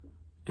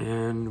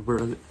And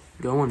we're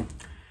going.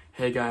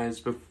 Hey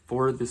guys,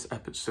 before this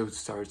episode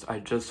starts, I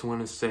just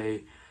want to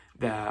say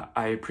that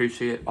I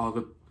appreciate all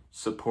the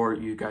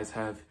support you guys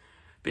have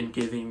been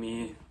giving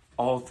me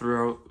all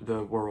throughout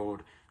the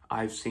world.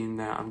 I've seen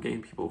that I'm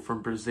getting people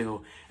from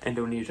Brazil,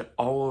 Indonesia,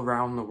 all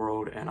around the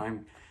world, and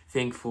I'm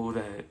thankful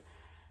that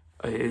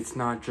it's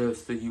not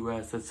just the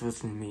US that's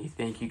listening to me.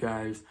 Thank you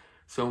guys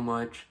so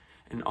much.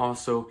 And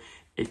also,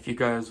 if you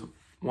guys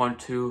want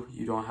to,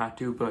 you don't have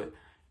to, but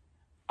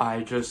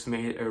I just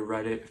made a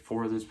Reddit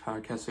for this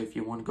podcast, so if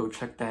you want to go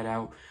check that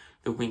out,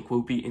 the link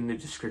will be in the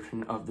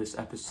description of this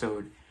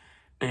episode.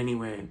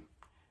 Anyway,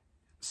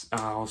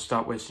 I'll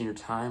stop wasting your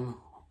time,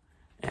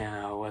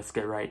 and let's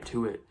get right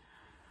to it.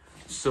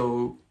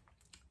 So,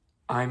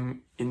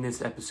 in this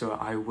episode,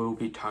 I will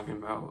be talking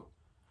about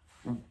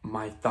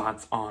my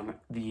thoughts on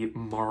the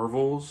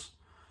Marvels,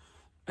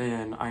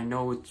 and I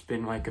know it's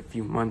been like a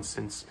few months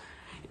since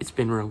it's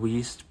been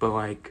released,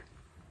 but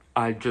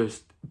I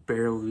just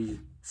barely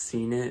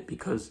seen it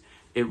because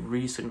it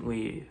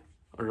recently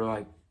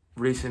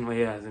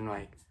as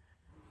in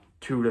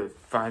 2 to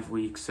 5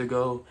 weeks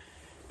ago,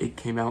 it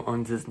came out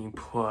on Disney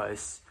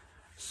Plus.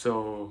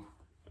 So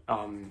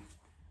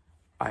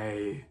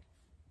I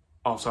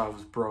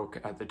was broke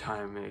at the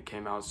time it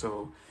came out,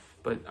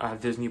 but I have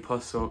Disney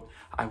Plus, so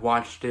I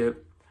watched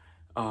it,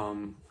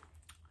 and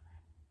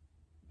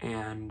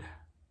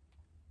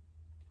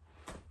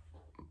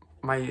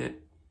my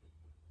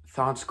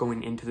thoughts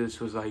going into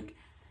this was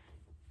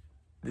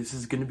this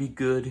is gonna be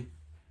good.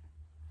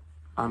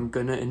 I'm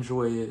gonna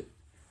enjoy it.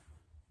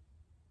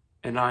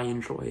 And I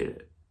enjoy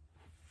it.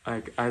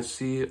 I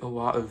see a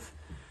lot of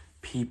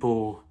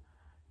people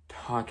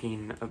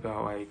talking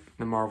about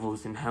the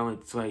Marvels and how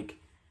it's I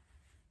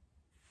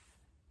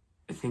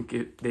think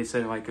they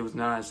said it was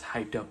not as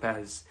hyped up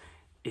as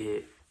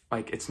it,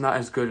 it's not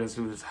as good as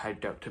it was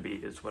hyped up to be,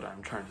 is what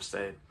I'm trying to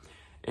say.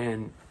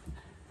 And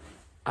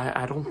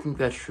I don't think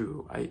that's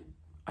true.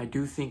 I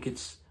do think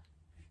it's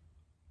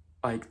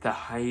the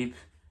hype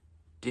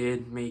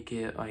did make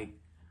it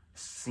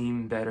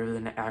seem better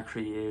than it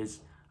actually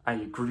is. I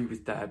agree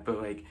with that,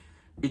 but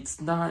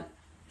it's not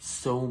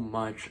so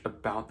much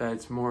about that.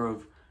 It's more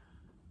of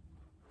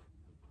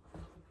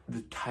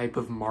the type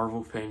of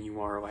Marvel fan you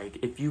are.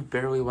 If you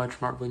barely watch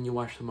Marvel and you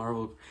watch the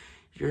Marvel,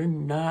 you're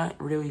not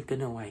really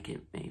gonna like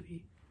it.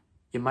 Maybe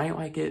you might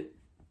like it,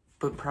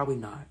 but probably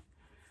not.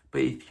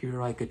 But if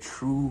you're a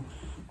true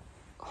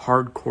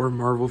hardcore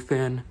Marvel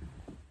fan,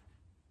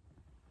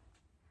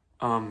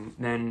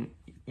 then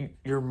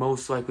you're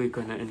most likely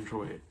gonna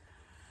enjoy it.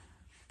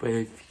 But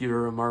if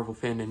you're a Marvel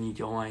fan and you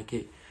don't like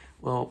it,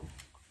 well,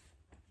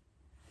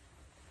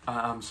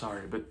 I'm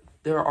sorry, but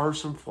there are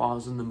some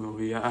flaws in the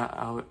movie.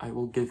 I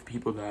will give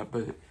people that,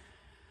 but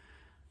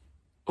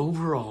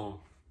overall,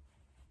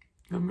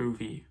 the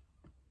movie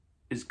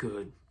is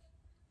good.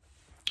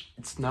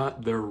 It's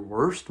not their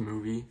worst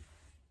movie,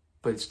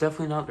 but it's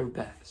definitely not their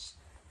best.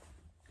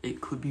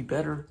 It could be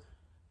better,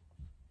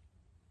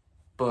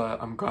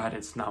 but I'm glad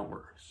it's not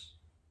worse.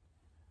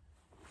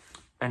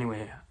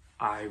 Anyway,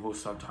 I will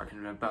stop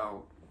talking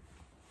about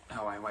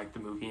how I like the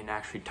movie and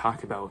actually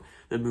talk about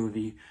the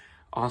movie.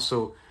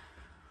 Also,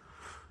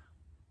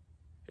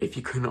 if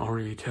you couldn't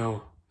already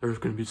tell, there's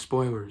going to be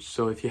spoilers.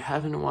 So if you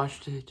haven't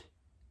watched it,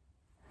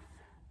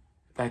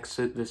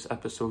 exit this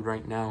episode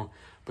right now.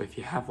 But if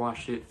you have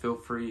watched it, feel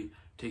free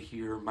to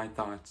hear my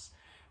thoughts.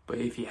 But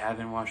if you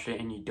haven't watched it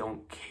and you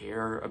don't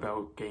care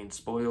about getting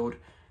spoiled,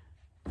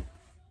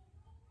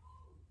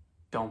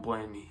 don't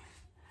blame me.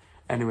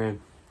 Anyway,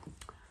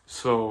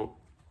 so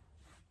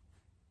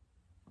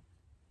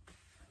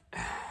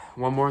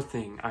one more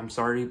thing. I'm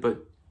sorry,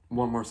 but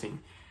one more thing.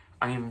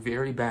 I am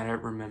very bad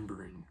at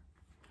remembering.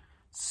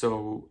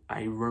 So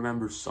I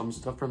remember some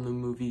stuff from the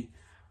movie,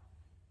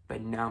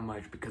 but not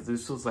much, because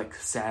this was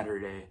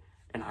Saturday,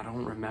 and I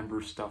don't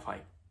remember stuff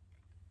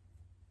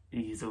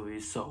easily,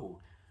 so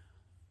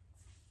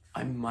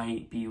I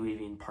might be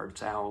leaving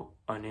parts out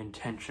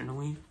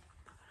unintentionally.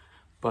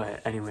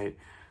 But anyway,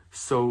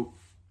 so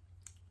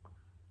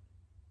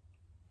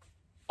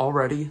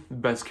already the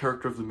best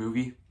character of the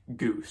movie,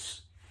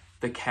 Goose.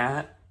 The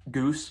cat,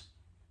 Goose,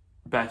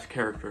 best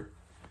character.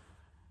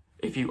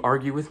 If you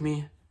argue with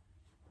me,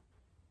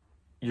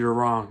 you're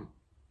wrong,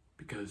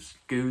 because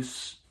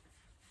Goose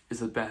is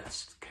the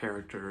best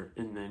character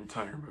in the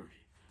entire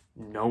movie.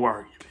 No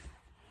argument.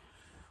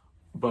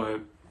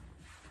 But,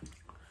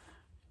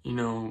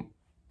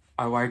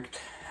 I liked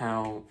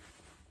how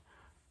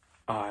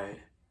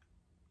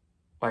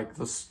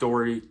the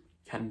story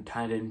kind of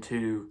tied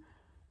into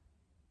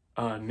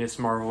Miss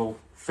Marvel,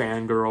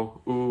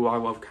 fangirl. Ooh, I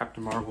love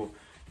Captain Marvel.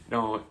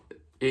 No,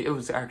 it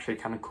was actually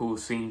kind of cool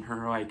seeing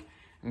her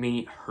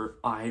meet her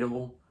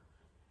idol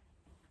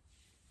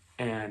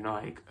and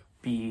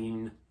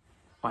being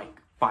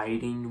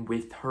fighting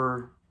with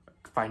her,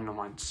 fighting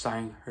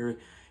alongside her.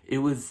 It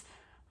was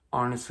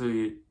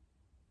honestly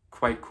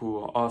quite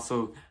cool.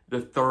 Also, the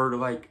third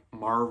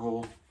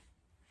Marvel,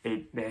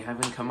 they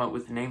haven't come up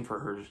with a name for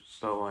her,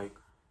 so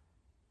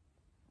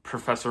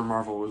Professor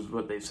Marvel is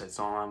what they said,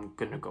 so I'm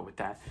gonna go with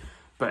that.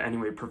 But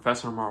anyway,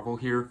 Professor Marvel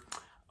here,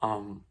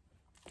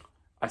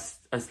 I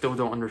still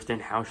don't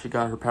understand how she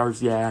got her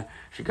powers. Yeah,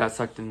 she got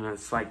sucked in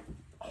this, like,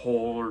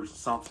 hole or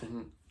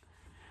something,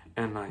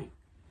 and, like,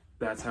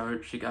 that's how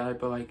she got it,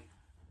 but, like,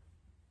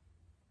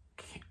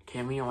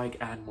 can we, like,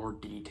 add more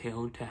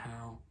detail to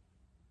how,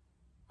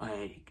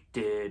 like,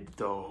 did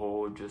the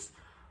hole just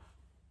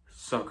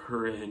suck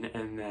her in,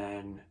 and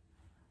then,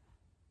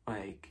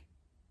 like,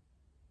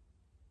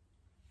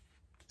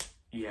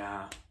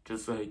 yeah,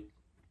 just, like,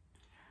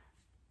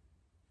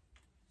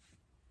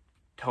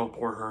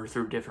 teleport her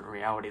through different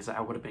realities?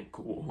 That would have been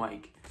cool.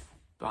 Like,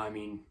 I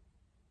mean,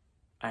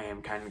 I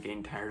am kind of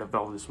getting tired of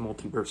all this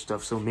multiverse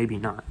stuff, so maybe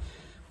not.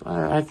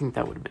 But I think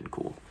that would have been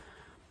cool.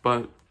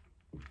 But,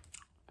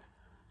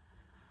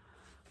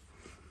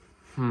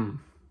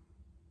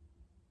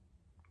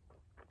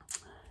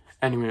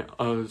 anyway,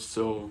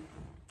 so,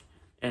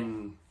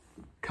 and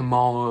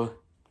Kamala,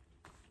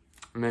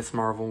 Miss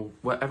Marvel,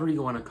 whatever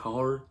you want to call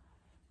her,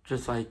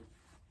 just, like,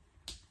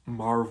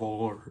 Marvel,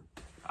 or,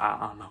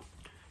 I don't know.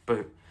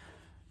 But,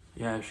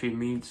 yeah, she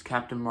meets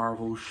Captain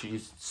Marvel.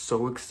 She's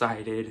so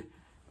excited.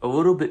 A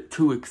little bit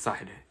too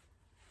excited.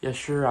 Yeah,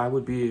 sure, I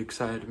would be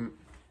excited to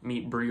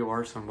meet Brie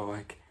Larson, but,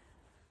 like,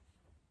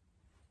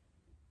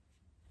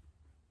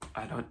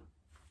 I don't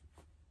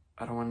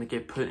want to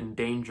get put in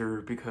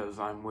danger because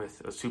I'm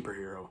with a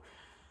superhero.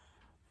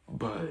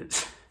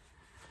 But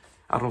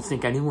I don't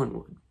think anyone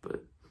would.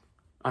 But,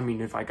 I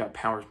mean, if I got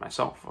powers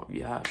myself, well,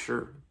 yeah,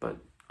 sure. But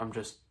I'm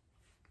just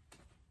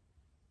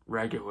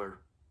regular.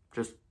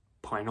 Just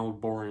plain old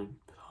boring.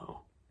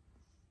 So,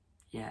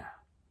 yeah.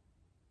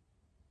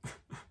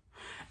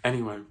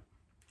 Anyway,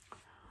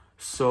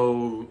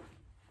 so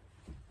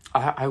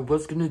I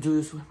was gonna do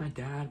this with my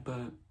dad,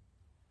 but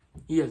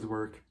he has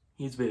work.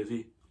 He's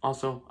busy.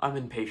 Also, I'm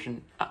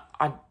impatient.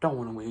 I don't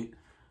want to wait.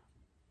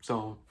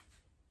 So,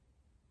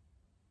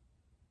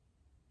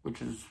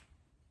 which is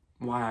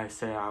why I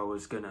say I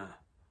was gonna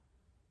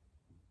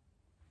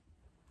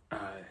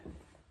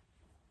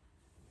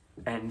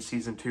end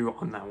season 2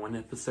 on that one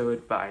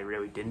episode, but I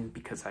really didn't,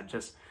 because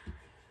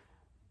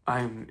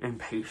I'm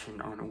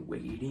impatient on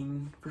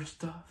waiting for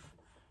stuff.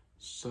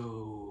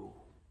 So,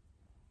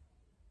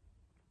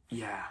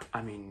 yeah,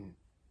 I mean,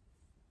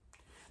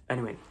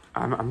 anyway,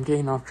 I'm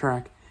getting off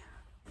track.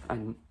 I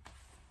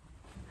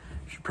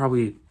should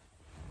probably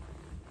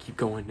keep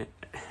going.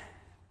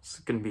 It's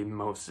gonna be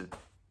most of the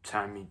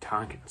time me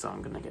talking, so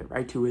I'm gonna get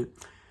right to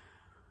it.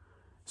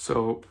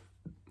 So,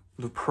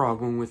 the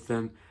problem with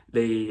them,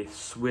 they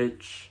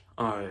switch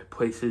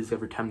places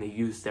every time they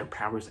use their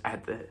powers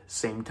at the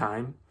same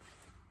time.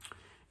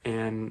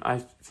 And I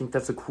think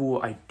that's a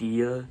cool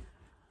idea.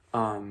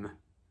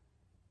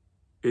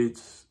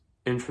 It's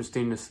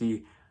interesting to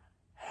see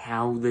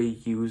how they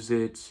use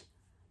it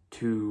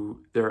to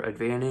their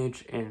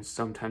advantage, and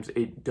sometimes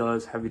it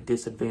does have a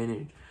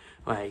disadvantage.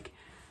 Like,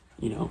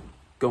 you know,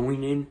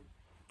 going in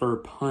for a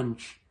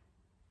punch,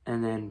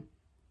 and then,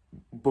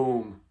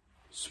 boom,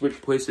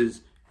 switch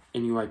places,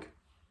 and you, like,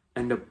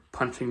 end up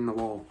punching the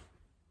wall,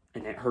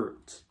 and it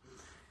hurts.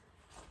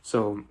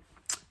 So,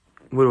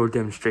 little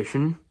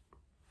demonstration.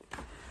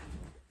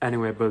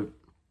 Anyway, but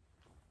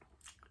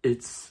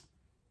it's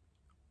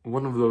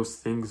one of those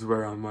things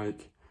where I'm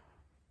like,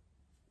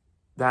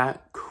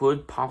 that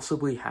could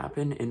possibly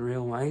happen in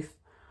real life,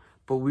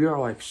 but we are,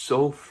 like,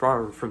 so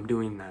far from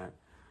doing that.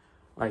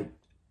 Like,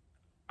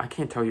 I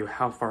can't tell you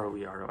how far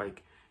we are.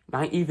 Like,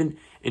 not even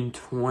in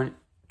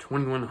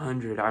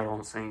 2100, I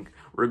don't think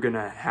we're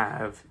gonna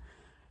have,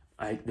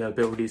 like, the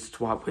ability to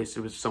swap places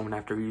with someone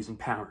after using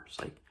powers.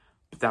 Like,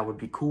 that would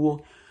be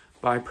cool,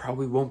 but I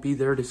probably won't be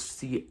there to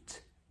see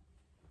it.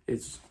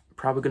 It's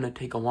probably gonna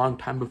take a long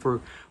time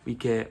before we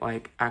get,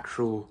 like,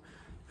 actual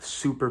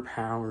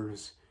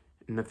superpowers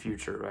in the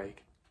future.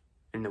 Like,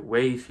 in the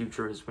way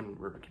future is when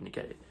we're gonna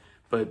get it.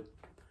 But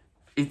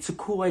it's a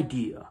cool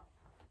idea.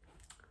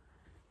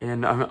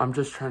 And I'm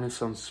just trying to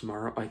sound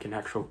smart, like an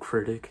actual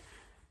critic.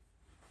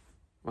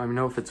 Let me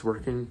know if it's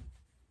working.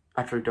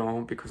 Actually,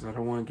 don't, because I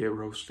don't want to get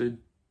roasted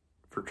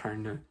for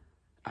trying to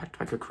act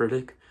like a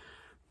critic.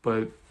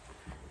 But,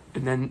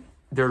 and then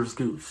there's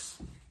Goose.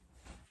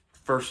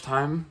 First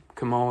time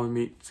Kamala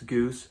meets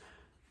Goose,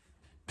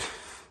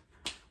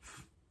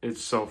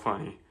 it's so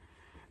funny.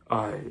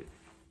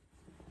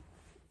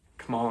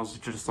 Kamala's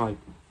just like,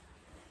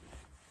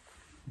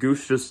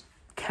 Goose just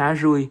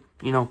casually,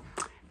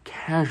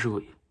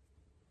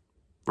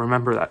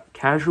 remember that,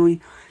 casually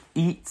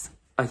eats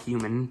a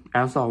human,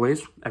 as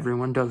always.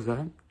 Everyone does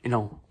that.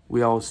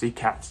 We all see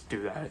cats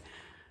do that.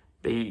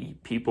 They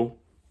eat people.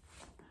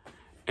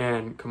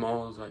 And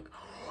Kamala's like,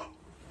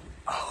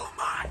 oh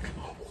my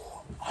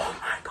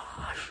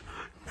gosh,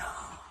 no.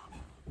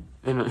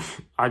 And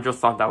I just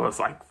thought that was,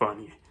 like,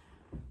 funny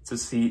to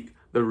see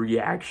the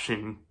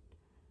reaction,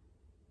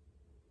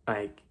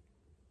 like,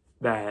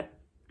 that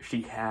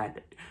she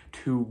had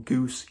to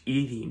Goose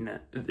eating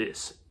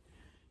this.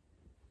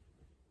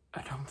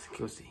 I don't think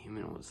it was a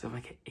human. Was it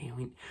like an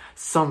alien?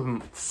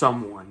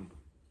 Someone.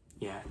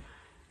 Yeah.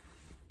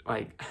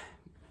 like,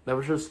 that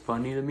was just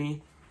funny to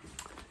me.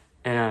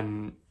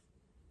 And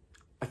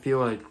I feel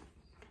like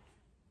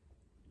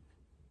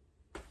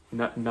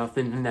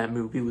nothing in that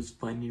movie was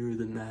funnier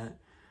than that.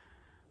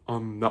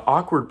 The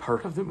awkward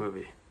part of the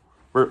movie.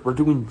 We're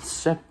rating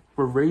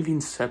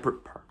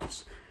separate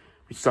parts.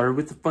 We started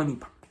with the funny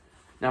part.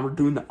 Now we're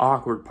doing the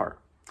awkward part.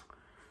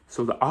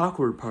 So the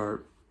awkward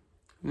part,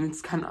 and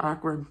it's kind of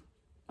awkward,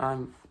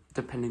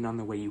 depending on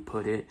the way you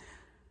put it.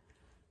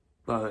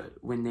 But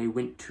when they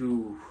went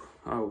to,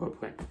 what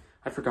planet?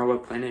 I forgot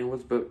what planet it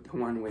was, but the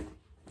one with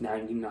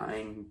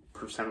 99%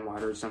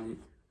 water or something.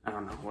 I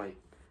don't know, like,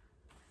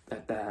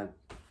 that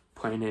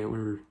planet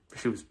where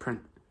she was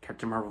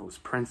Captain Marvel was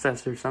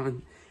princess or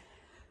something.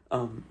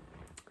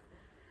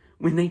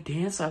 When they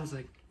danced, I was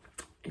like,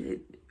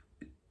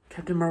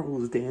 Captain Marvel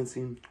was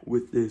dancing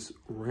with this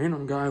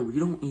random guy we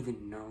don't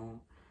even know.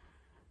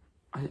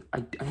 I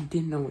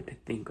didn't know what to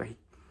think.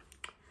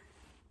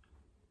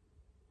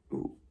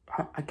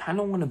 I kind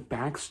of want a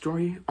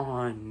backstory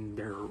on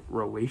their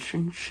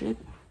relationship.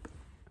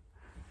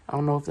 I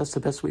don't know if that's the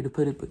best way to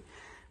put it, but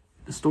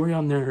the story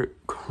on their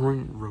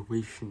current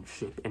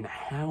relationship and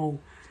how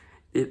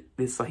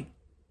this like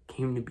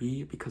came to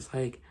be, because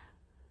like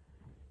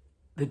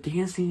the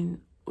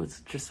dancing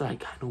was just like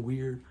kind of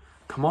weird.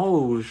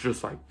 Kamala was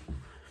just like,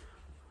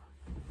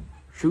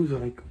 she was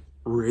like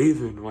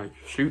raving, like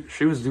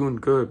she was doing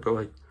good, but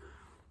like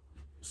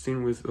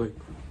scene was like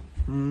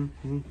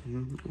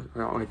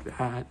like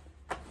that.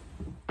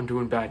 I'm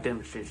doing bad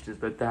demonstrations,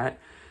 but that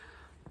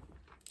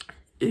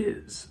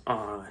is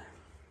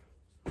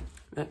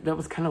that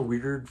was kind of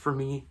weird for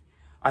me.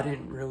 I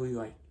didn't really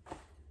like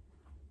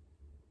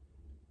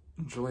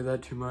enjoy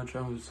that too much.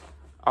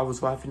 I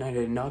was laughing at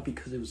it not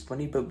because it was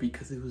funny, but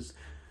because it was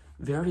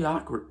very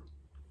awkward.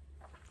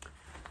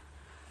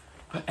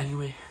 But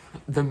anyway,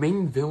 the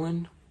main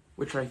villain,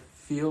 which I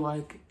feel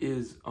like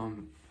is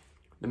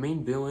the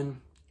main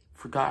villain,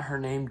 forgot her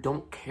name,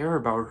 don't care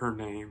about her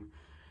name,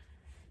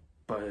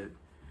 but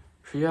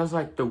she has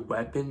like the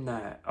weapon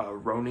that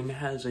Ronan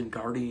has in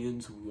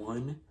Guardians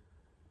 1,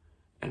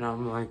 and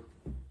I'm like,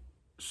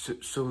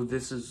 so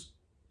this is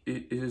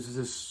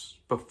this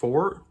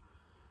before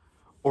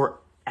or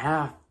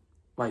after,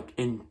 like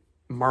in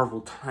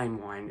Marvel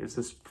timeline?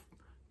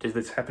 Did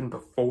this happen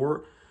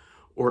before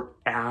or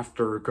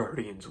after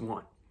Guardians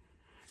 1?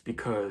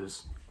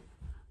 Because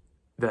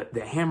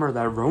the hammer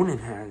that Ronan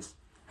has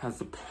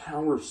the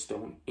Power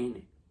Stone in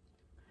it.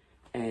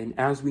 And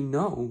as we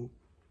know,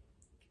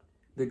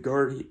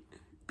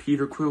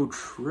 Peter Quill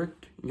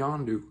tricked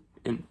Yondu,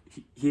 and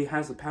he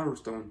has a Power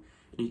Stone,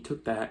 and he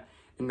took that,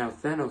 and now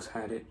Thanos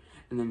had it,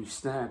 and then he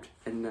snapped,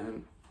 and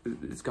then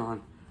it's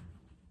gone.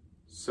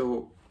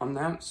 So on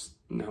that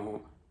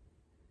note,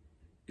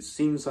 it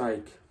seems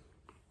like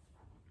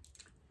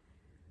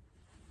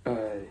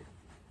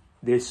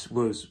this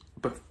was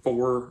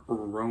before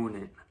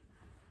Ronan.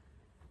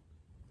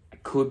 I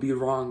could be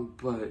wrong,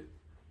 but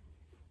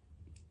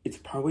it's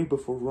probably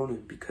before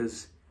Ronan,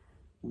 because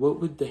what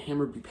would the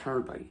hammer be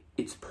powered by?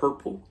 It's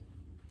purple.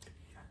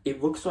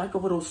 It looks like a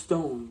little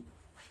stone.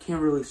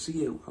 Can't really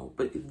see it well,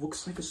 but it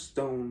looks like a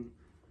stone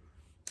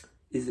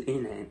is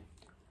in it.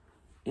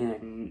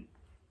 And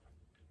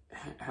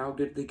how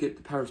did they get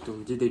the Power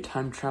Stone? Did they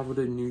time travel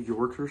to New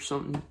York or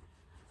something?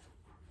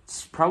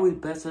 It's probably the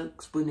best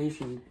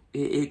explanation.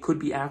 It could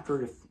be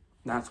after if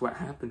that's what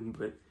happened,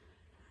 but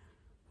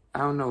I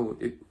don't know.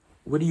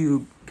 What do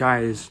you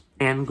guys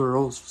and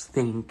girls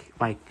think?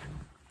 Like,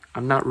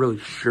 I'm not really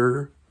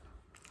sure.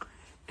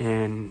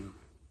 And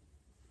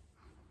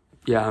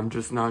yeah, I'm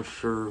just not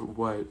sure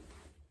what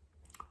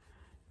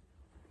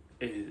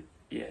is,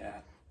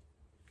 yeah.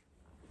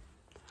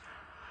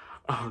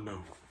 I don't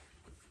know.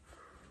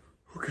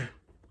 Okay.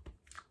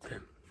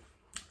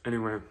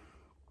 Anyway.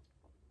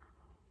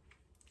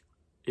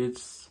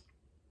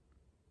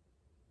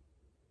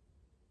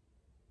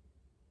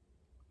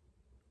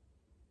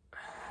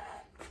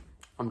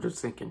 I'm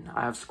just thinking,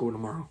 I have school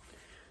tomorrow.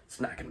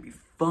 It's not going to be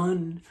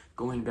fun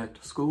going back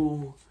to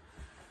school.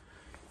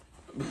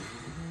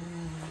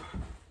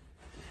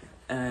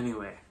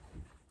 Anyway,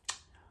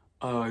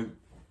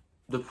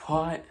 the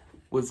plot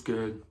was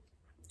good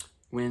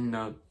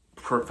when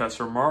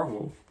Professor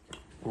Marvel,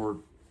 or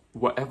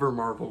whatever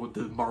Marvel,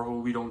 the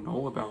Marvel we don't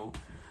know about,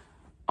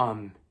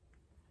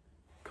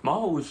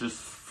 Kamala was just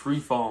free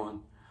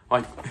falling.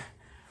 Like,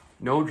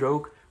 no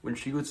joke, when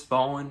she was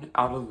falling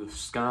out of the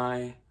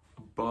sky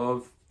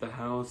above the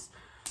house,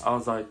 I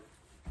was like,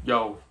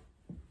 yo,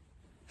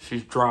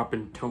 she's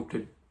dropping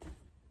tilted.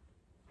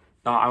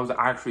 No, I was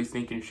actually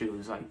thinking she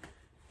was like,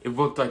 it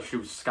looked like she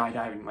was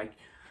skydiving, like,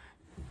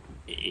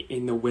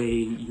 in the way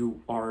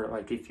you are,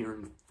 like, if you're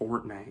in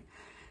Fortnite.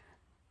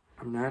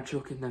 I'm not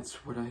joking,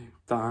 that's what I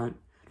thought.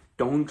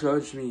 Don't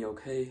judge me,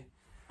 okay?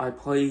 I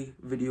play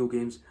video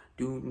games.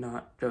 Do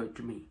not judge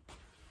me.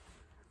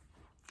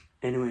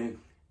 Anyway,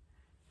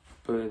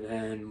 but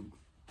then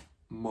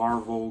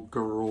Marvel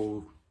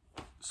Girl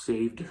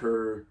saved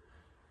her,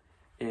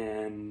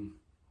 and,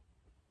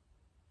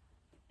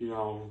 you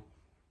know,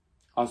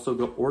 also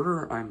the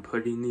order I'm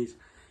putting these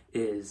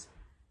is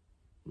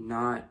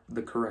not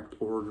the correct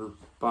order,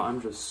 but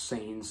I'm just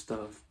saying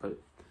stuff. But,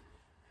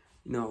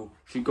 you know,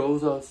 she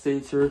goes up,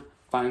 saves her,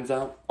 finds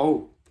out,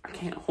 oh, I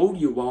can't hold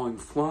you while I'm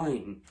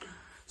flying.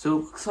 So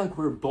it looks like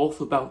we're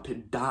both about to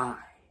die.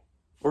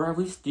 Or at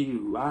least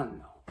you, I don't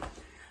know.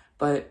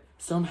 But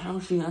somehow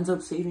she ends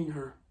up saving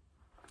her.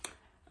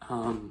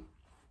 And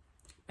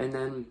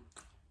then,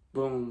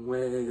 boom,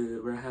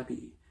 we're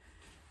happy.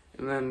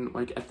 And then,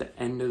 like, at the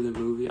end of the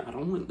movie, I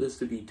don't want this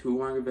to be too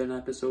long of an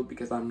episode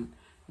because I'm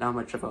not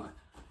much of a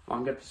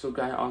long episode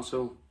guy.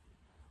 Also,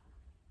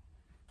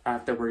 I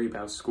have to worry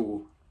about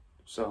school.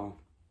 So,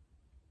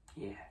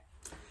 yeah.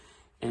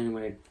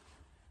 Anyway,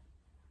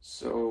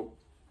 so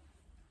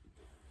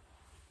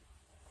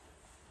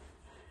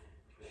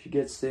she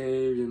gets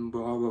saved and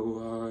blah, blah,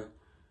 blah.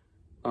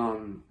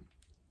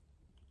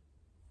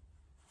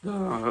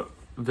 The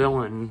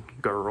villain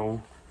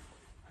girl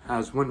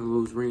has one of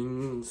those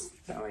rings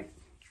that, like,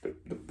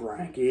 the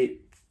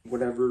bracket,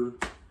 whatever,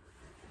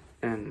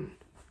 and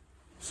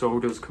so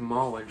does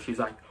Kamala, and she's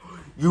like,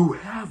 you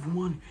have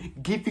one,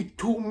 give it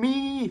to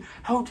me,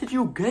 how did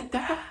you get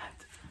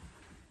that?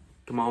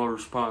 Kamala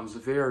responds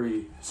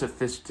very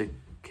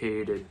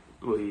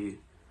sophisticatedly,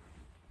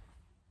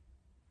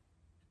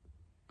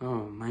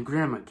 oh, my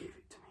grandma gave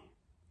it to me,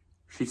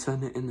 she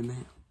sent it in the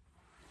mail.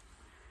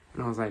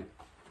 And I was like,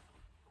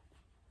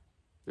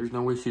 there's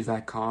no way she's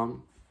that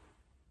calm.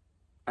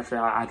 Actually,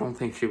 I don't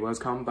think she was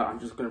calm, but I'm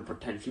just going to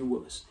pretend she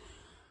was.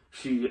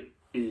 She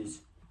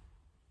is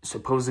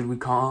supposedly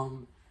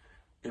calm,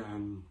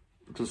 and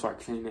just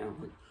like saying that,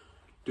 like,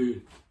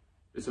 dude,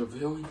 is a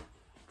villain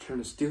trying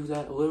to steal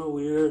that little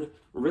weird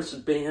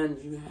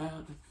wristband you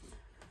have,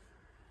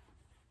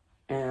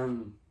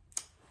 and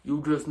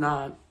you just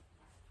not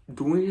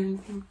doing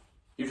anything?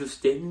 You're just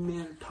standing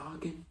there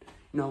talking,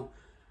 you know,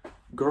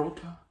 girl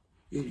talk.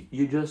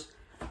 You just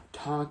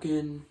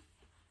talking,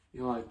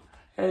 you're like,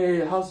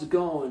 hey, how's it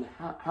going?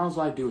 How's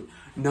life doing?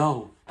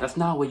 No, that's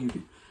not what you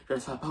do.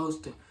 You're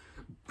supposed to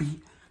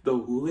beat the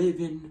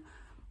living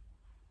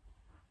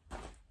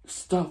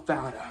stuff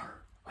out of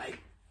her. Like,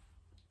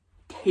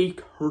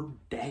 take her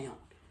down.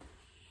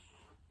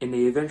 And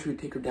they eventually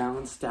take her down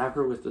and stab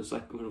her with this,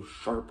 like, little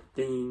sharp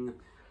thing.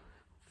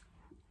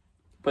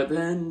 But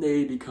then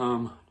they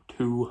become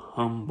too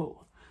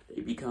humble.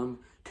 They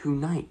become too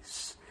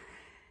nice.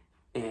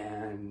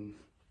 And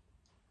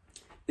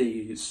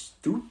they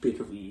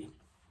stupidly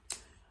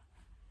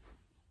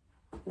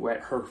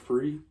let her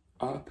free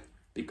up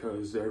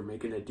because they're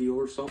making a deal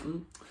or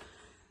something.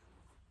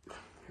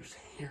 There's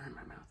hair in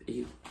my mouth.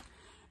 Ew.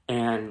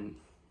 And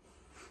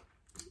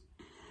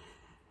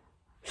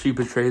she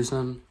betrays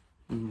them.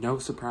 No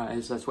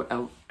surprise. That's what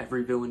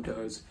every villain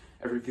does.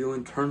 Every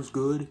villain turns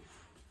good.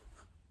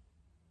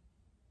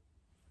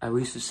 At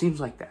least it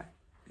seems like that.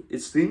 It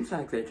seems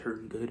like they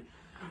turn good,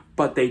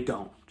 but they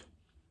don't.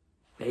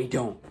 They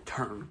don't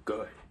turn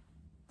good.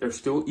 They're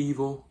still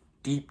evil,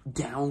 deep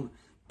down,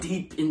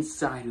 deep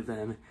inside of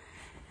them.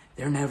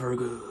 They're never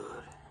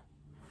good.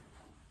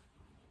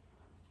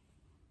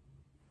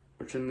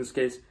 Which in this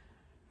case,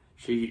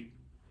 she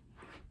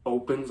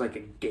opens like a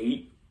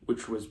gate,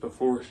 which was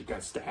before she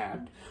got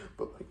stabbed.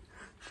 But like,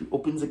 she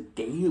opens a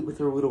gate with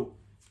her little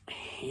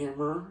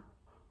hammer,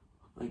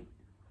 like,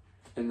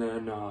 and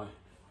then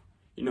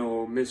you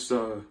know, Miss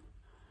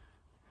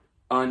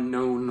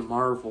Unknown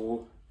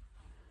Marvel,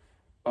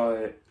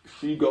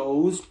 she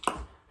goes,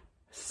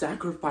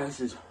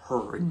 sacrifices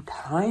her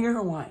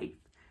entire life,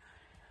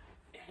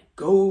 and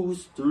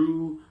goes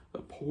through the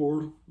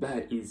portal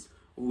that is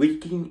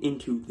leaking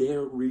into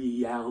their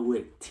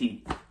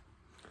reality.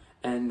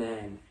 And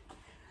then,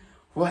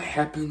 what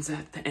happens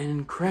at the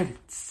end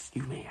credits,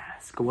 you may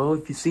ask? Well,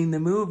 if you've seen the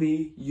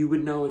movie, you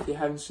would know. If you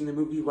haven't seen the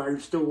movie, why are you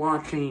still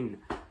watching?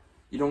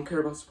 You don't care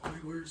about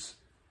spoilers?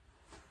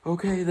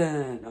 Okay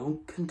then, I'll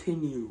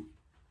continue.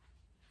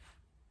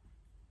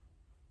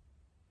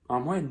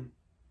 I'm waiting.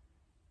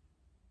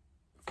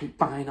 Okay,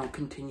 fine, I'll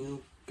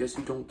continue. Guess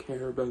you don't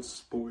care about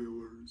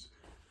spoilers.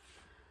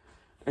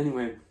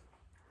 Anyway,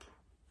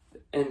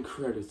 the end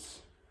credits.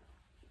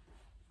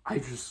 I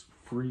just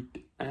freaked,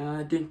 and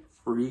I didn't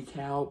freak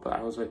out, but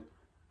I was like,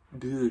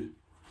 dude,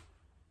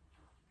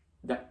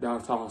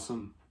 that's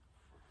awesome.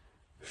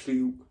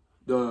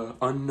 The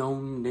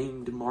unknown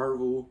named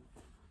Marvel,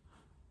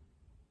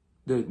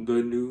 the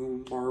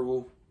new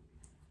Marvel,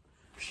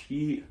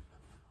 she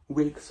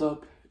wakes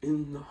up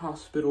in the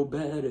hospital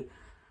bed,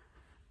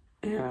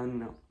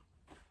 and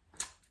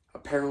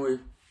apparently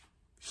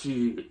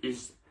she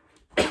is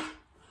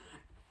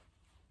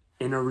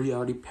in a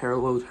reality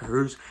parallel to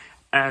hers,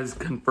 as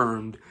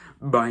confirmed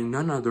by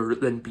none other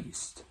than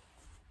Beast.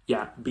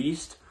 Yeah,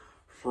 Beast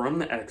from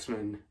the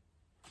X-Men,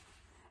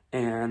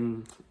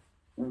 and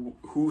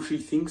who she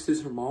thinks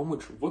is her mom,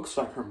 which looks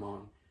like her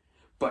mom,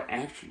 but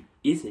actually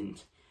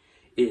isn't,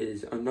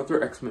 is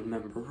another X-Men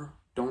member.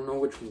 Don't know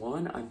which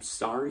one. I'm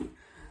sorry.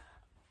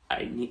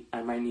 I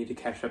might need to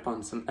catch up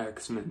on some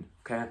X-Men,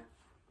 okay?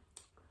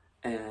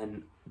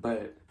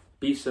 But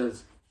Beast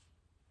says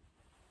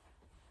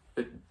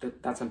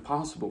that's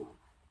impossible.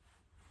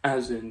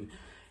 as in,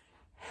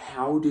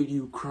 how did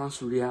you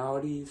cross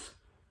realities?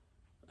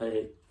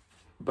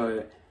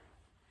 But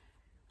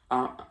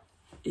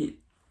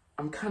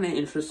I'm kind of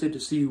interested to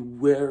see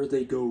where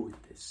they go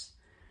with this.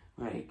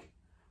 Like,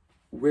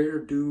 where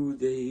do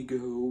they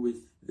go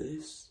with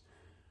this?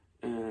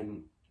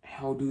 And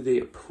how do they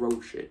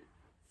approach it?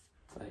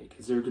 Like,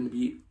 is there going to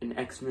be an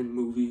X-Men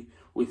movie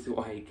with,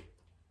 like,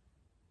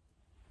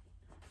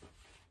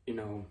 you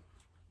know,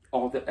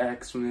 all the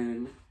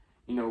X-Men?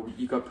 You know,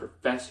 you got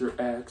Professor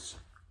X,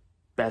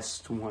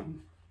 best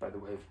one, by the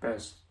way,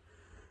 best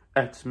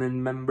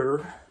X-Men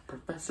member,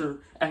 Professor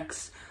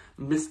X,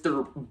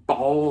 Mr.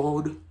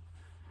 Bald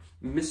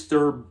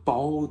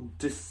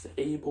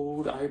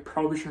Disabled. I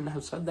probably shouldn't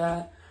have said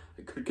that.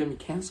 It could get me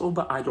canceled,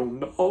 but I don't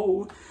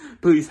know.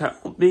 Please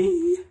help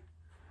me.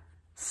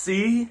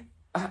 See?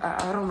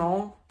 I don't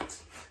know.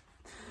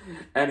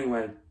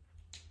 Anyway,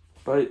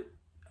 but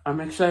I'm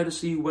excited to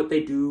see what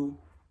they do.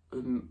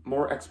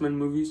 More X-Men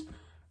movies.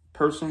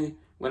 Personally,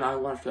 when I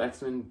watched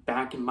X-Men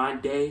back in my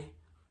day,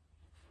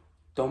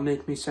 don't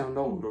make me sound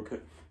old, okay?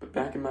 But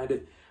back in my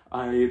day,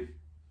 I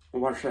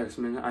watched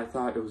X-Men. I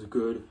thought it was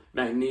good.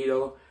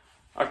 Magneto,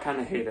 I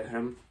kind of hated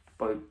him.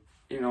 But,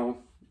 you know,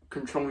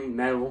 controlling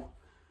metal,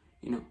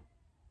 you know,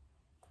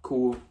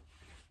 cool,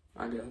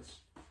 I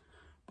guess.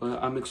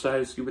 But I'm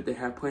excited to see what they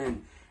have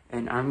planned.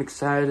 And I'm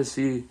excited to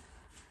see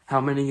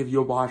how many of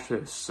you watch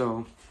this.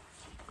 So,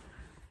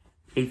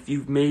 if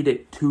you've made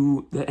it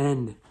to the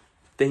end,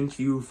 thank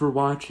you for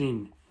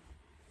watching.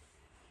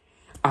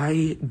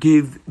 I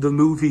give the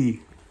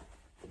movie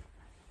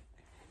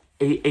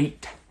an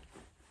 8.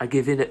 I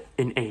give it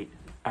an 8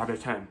 out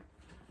of 10.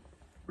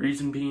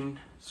 Reason being,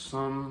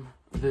 some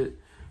of it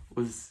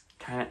was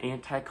kind of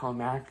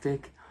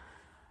anticlimactic,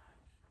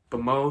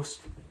 but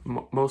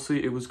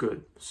mostly it was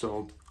good.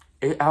 So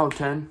 8 out of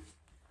 10.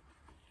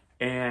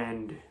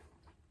 And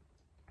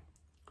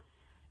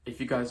if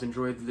you guys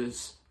enjoyed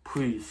this,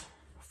 please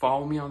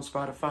follow me on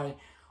Spotify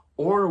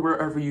or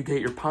wherever you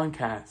get your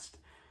podcast,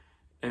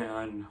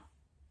 and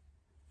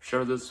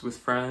share this with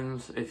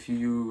friends if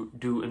you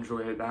do enjoy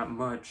it that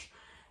much.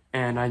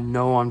 And I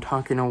know I'm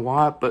talking a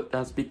lot, but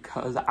that's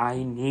because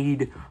I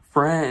need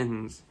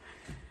friends.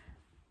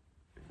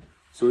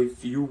 So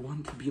if you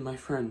want to be my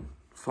friend,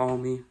 follow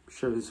me,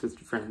 share this with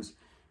your friends.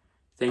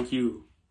 Thank you.